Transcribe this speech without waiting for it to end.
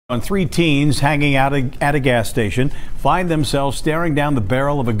Three teens hanging out at a gas station find themselves staring down the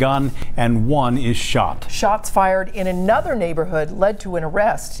barrel of a gun, and one is shot. Shots fired in another neighborhood led to an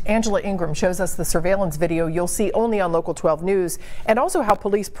arrest. Angela Ingram shows us the surveillance video you'll see only on Local 12 News, and also how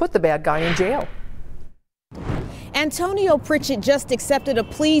police put the bad guy in jail. Antonio Pritchett just accepted a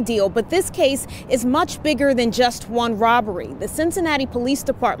plea deal, but this case is much bigger than just one robbery. The Cincinnati Police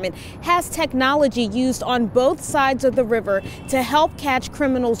Department has technology used on both sides of the river to help catch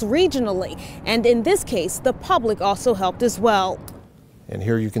criminals regionally. And in this case, the public also helped as well. And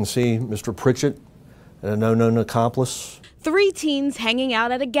here you can see Mr. Pritchett and a known accomplice. Three teens hanging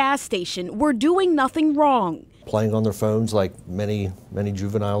out at a gas station were doing nothing wrong. Playing on their phones like many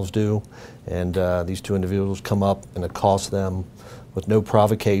juveniles do, and these two individuals come up and accost them with no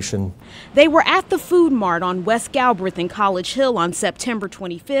provocation. They were at the food mart on West Galbraith and College Hill on September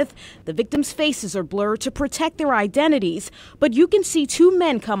 25th. The victims' faces are blurred to protect their identities, but you can see two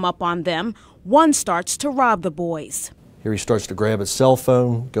men come up on them. One starts to rob the boys. Here he starts to grab his cell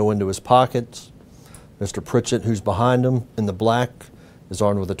phone, go into his pockets. Mr. Pritchett, who's behind him in the black, is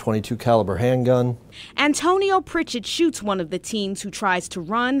armed with a .22 caliber handgun. Antonio Pritchett shoots one of the teens who tries to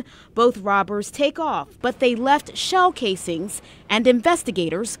run. Both robbers take off, but they left shell casings, and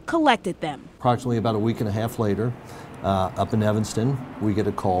investigators collected them. Approximately about a week and a half later, up in Evanston, we get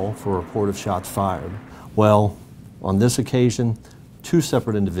a call for a report of shots fired. Well, on this occasion, two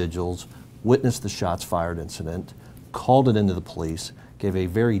separate individuals witnessed the shots fired incident, called it into the police, gave a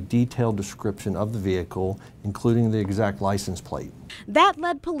very detailed description of the vehicle, including the exact license plate. That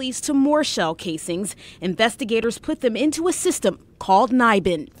led police to more shell casings. Investigators put them into a system called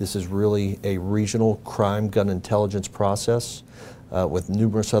NIBIN. This is really a regional crime gun intelligence process with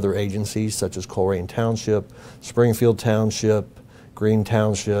numerous other agencies such as Colerain Township, Springfield Township, Greene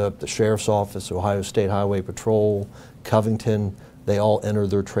Township, the Sheriff's Office, Ohio State Highway Patrol, Covington. They all enter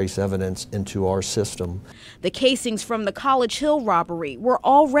their trace evidence into our system. The casings from the College Hill robbery were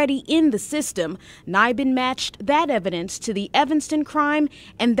already in the system. NIBIN matched that evidence to the Evanston crime,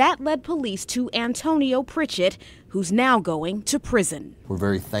 and that led police to Antonio Pritchett, who's now going to prison. We're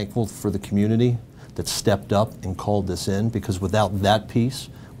very thankful for the community that stepped up and called this in, because without that piece,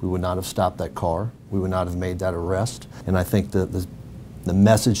 we would not have stopped that car. We would not have made that arrest. And I think that the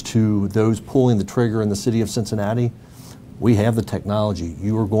message to those pulling the trigger in the city of Cincinnati, we have the technology.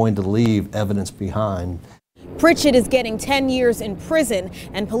 You are going to leave evidence behind. Pritchett is getting 10 years in prison,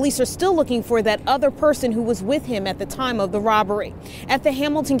 and police are still looking for that other person who was with him at the time of the robbery. At the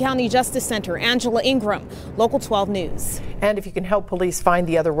Hamilton County Justice Center, Angela Ingram, Local 12 News. And if you can help police find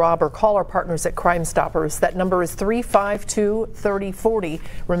the other robber, call our partners at Crime Stoppers. That number is 352-3040.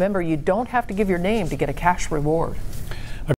 Remember, you don't have to give your name to get a cash reward.